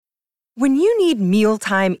When you need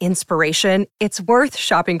mealtime inspiration, it's worth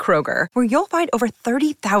shopping Kroger, where you'll find over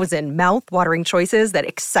 30,000 mouth-watering choices that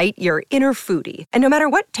excite your inner foodie. And no matter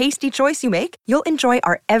what tasty choice you make, you'll enjoy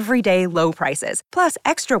our everyday low prices, plus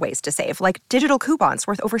extra ways to save, like digital coupons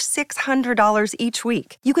worth over $600 each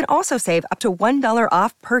week. You can also save up to $1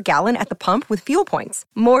 off per gallon at the pump with fuel points.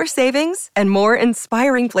 More savings and more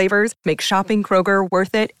inspiring flavors make shopping Kroger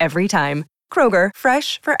worth it every time. Kroger,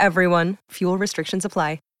 fresh for everyone. Fuel restrictions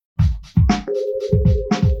apply.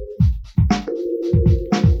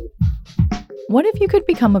 What if you could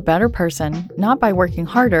become a better person, not by working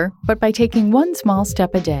harder, but by taking one small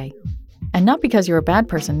step a day? And not because you're a bad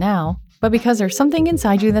person now, but because there's something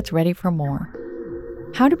inside you that's ready for more.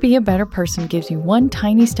 How to Be a Better Person gives you one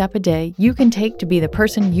tiny step a day you can take to be the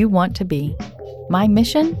person you want to be. My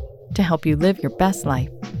mission? To help you live your best life.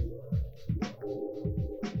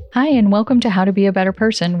 Hi, and welcome to How to Be a Better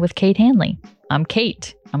Person with Kate Hanley. I'm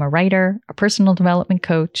Kate. I'm a writer, a personal development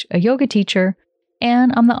coach, a yoga teacher,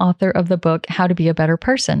 and I'm the author of the book, How to Be a Better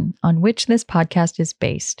Person, on which this podcast is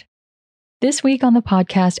based. This week on the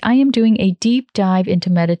podcast, I am doing a deep dive into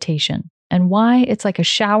meditation and why it's like a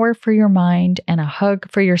shower for your mind and a hug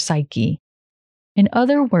for your psyche. In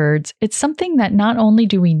other words, it's something that not only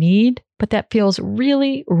do we need, but that feels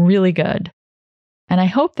really, really good. And I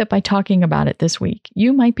hope that by talking about it this week,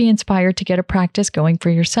 you might be inspired to get a practice going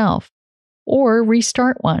for yourself, or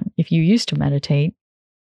restart one if you used to meditate.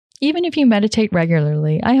 Even if you meditate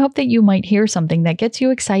regularly, I hope that you might hear something that gets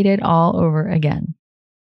you excited all over again.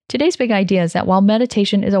 Today's big idea is that while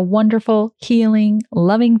meditation is a wonderful, healing,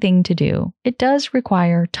 loving thing to do, it does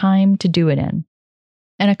require time to do it in.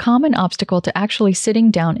 And a common obstacle to actually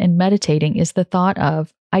sitting down and meditating is the thought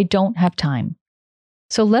of, I don't have time.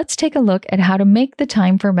 So let's take a look at how to make the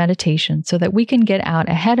time for meditation so that we can get out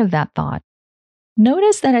ahead of that thought.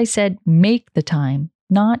 Notice that I said make the time,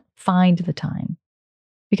 not find the time.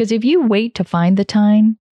 Because if you wait to find the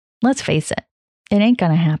time, let's face it, it ain't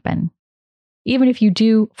going to happen. Even if you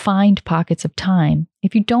do find pockets of time,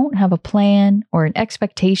 if you don't have a plan or an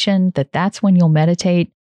expectation that that's when you'll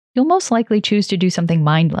meditate, you'll most likely choose to do something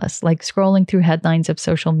mindless, like scrolling through headlines of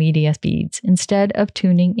social media feeds, instead of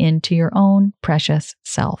tuning into your own precious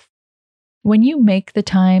self. When you make the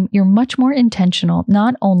time, you're much more intentional,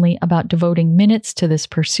 not only about devoting minutes to this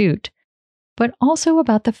pursuit, but also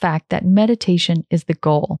about the fact that meditation is the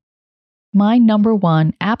goal. My number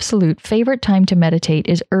one absolute favorite time to meditate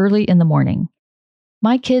is early in the morning.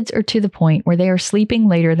 My kids are to the point where they are sleeping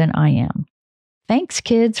later than I am. Thanks,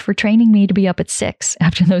 kids, for training me to be up at 6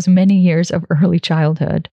 after those many years of early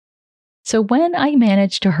childhood. So when I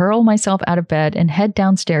manage to hurl myself out of bed and head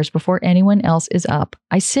downstairs before anyone else is up,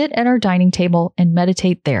 I sit at our dining table and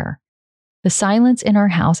meditate there. The silence in our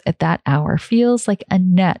house at that hour feels like a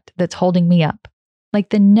net that's holding me up, like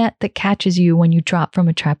the net that catches you when you drop from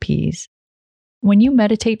a trapeze. When you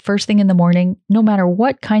meditate first thing in the morning, no matter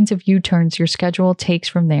what kinds of U-turns your schedule takes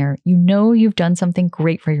from there, you know you've done something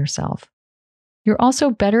great for yourself. You're also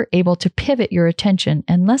better able to pivot your attention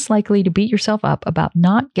and less likely to beat yourself up about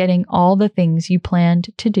not getting all the things you planned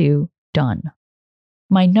to do done.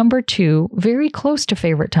 My number 2, very close to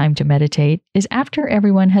favorite time to meditate, is after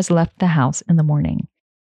everyone has left the house in the morning.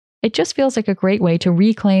 It just feels like a great way to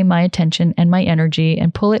reclaim my attention and my energy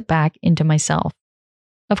and pull it back into myself.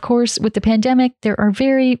 Of course, with the pandemic, there are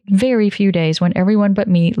very, very few days when everyone but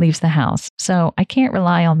me leaves the house, so I can't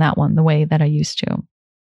rely on that one the way that I used to.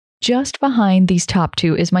 Just behind these top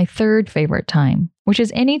 2 is my third favorite time, which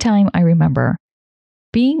is any time I remember.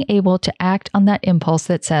 Being able to act on that impulse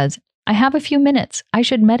that says, I have a few minutes, I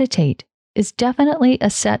should meditate, is definitely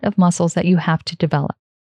a set of muscles that you have to develop.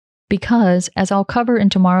 Because, as I'll cover in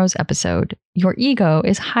tomorrow's episode, your ego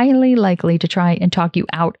is highly likely to try and talk you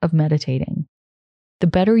out of meditating. The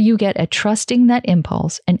better you get at trusting that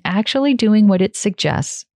impulse and actually doing what it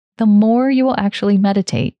suggests, the more you will actually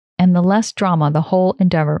meditate and the less drama the whole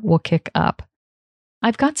endeavor will kick up.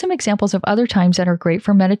 I've got some examples of other times that are great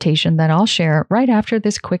for meditation that I'll share right after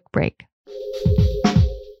this quick break.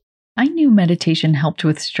 I knew meditation helped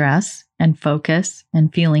with stress and focus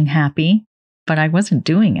and feeling happy, but I wasn't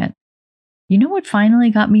doing it. You know what finally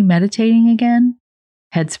got me meditating again?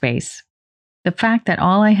 Headspace. The fact that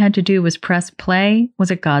all I had to do was press play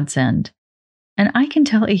was a godsend. And I can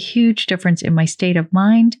tell a huge difference in my state of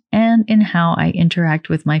mind and in how I interact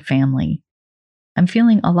with my family. I'm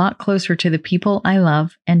feeling a lot closer to the people I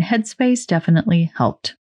love, and Headspace definitely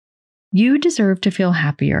helped. You deserve to feel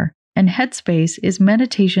happier, and Headspace is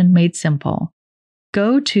meditation made simple.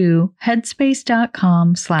 Go to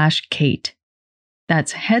headspace.com/Kate.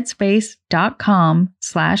 That's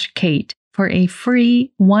headspace.com/Kate for a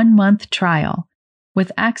free 1-month trial.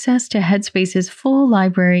 with access to Headspace's full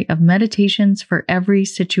library of meditations for every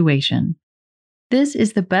situation. This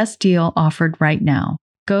is the best deal offered right now.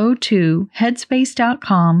 Go to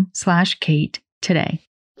headspace.com/Kate today.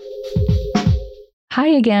 Hi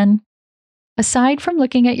again. Aside from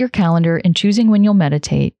looking at your calendar and choosing when you'll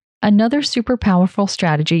meditate, another super powerful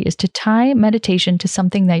strategy is to tie meditation to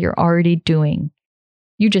something that you're already doing.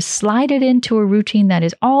 You just slide it into a routine that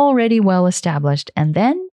is already well established, and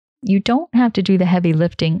then you don't have to do the heavy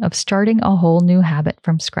lifting of starting a whole new habit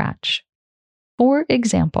from scratch. For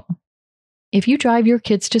example, if you drive your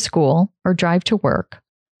kids to school or drive to work,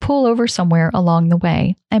 pull over somewhere along the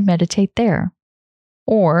way and meditate there.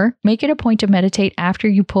 Or make it a point to meditate after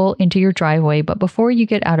you pull into your driveway, but before you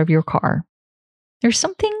get out of your car. There's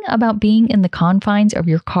something about being in the confines of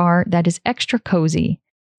your car that is extra cozy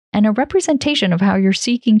and a representation of how you're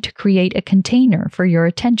seeking to create a container for your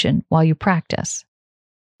attention while you practice.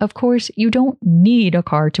 Of course, you don't need a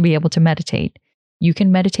car to be able to meditate. You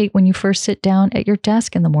can meditate when you first sit down at your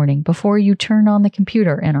desk in the morning before you turn on the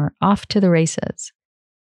computer and are off to the races.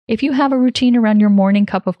 If you have a routine around your morning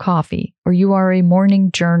cup of coffee, or you are a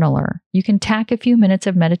morning journaler, you can tack a few minutes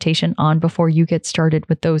of meditation on before you get started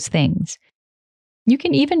with those things. You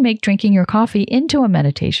can even make drinking your coffee into a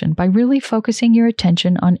meditation by really focusing your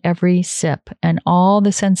attention on every sip and all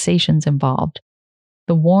the sensations involved.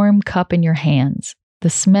 The warm cup in your hands, the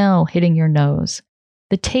smell hitting your nose,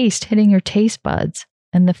 the taste hitting your taste buds,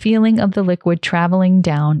 and the feeling of the liquid traveling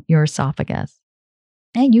down your esophagus.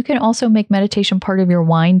 And you can also make meditation part of your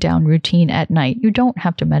wind down routine at night. You don't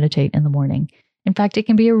have to meditate in the morning. In fact, it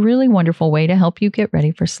can be a really wonderful way to help you get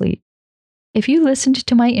ready for sleep. If you listened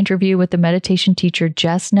to my interview with the meditation teacher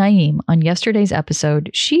Jess Naeem on yesterday's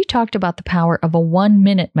episode, she talked about the power of a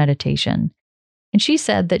 1-minute meditation. And she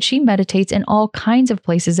said that she meditates in all kinds of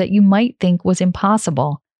places that you might think was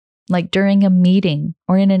impossible, like during a meeting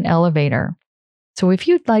or in an elevator. So if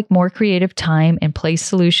you'd like more creative time and place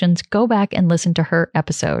solutions, go back and listen to her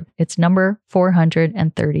episode. It's number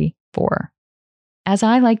 434. As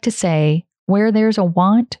I like to say, where there's a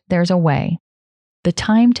want, there's a way. The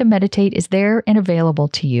time to meditate is there and available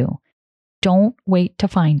to you. Don't wait to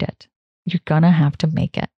find it. You're gonna have to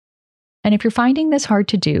make it. And if you're finding this hard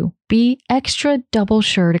to do, be extra double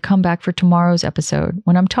sure to come back for tomorrow's episode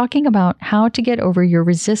when I'm talking about how to get over your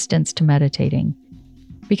resistance to meditating.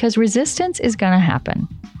 Because resistance is going to happen.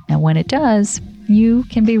 And when it does, you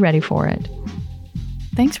can be ready for it.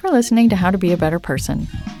 Thanks for listening to How to Be a Better Person.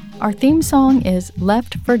 Our theme song is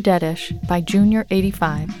Left for Deadish by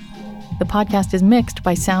Junior85. The podcast is mixed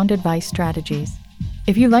by Sound Advice Strategies.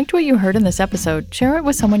 If you liked what you heard in this episode, share it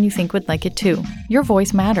with someone you think would like it too. Your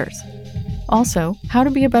voice matters. Also, How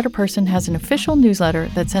to Be a Better Person has an official newsletter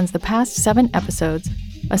that sends the past 7 episodes,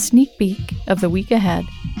 a sneak peek of the week ahead,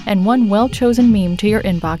 and one well-chosen meme to your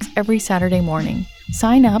inbox every Saturday morning.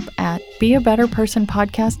 Sign up at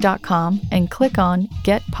beabetterpersonpodcast.com and click on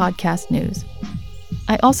Get Podcast News.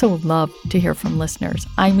 I also love to hear from listeners.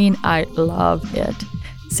 I mean, I love it.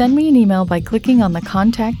 Send me an email by clicking on the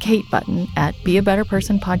Contact Kate button at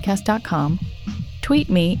beabetterpersonpodcast.com, tweet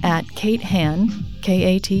me at Kate Han,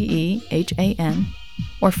 Katehan,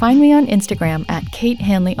 or find me on Instagram at Kate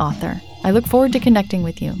Hanley Author. I look forward to connecting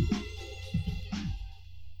with you.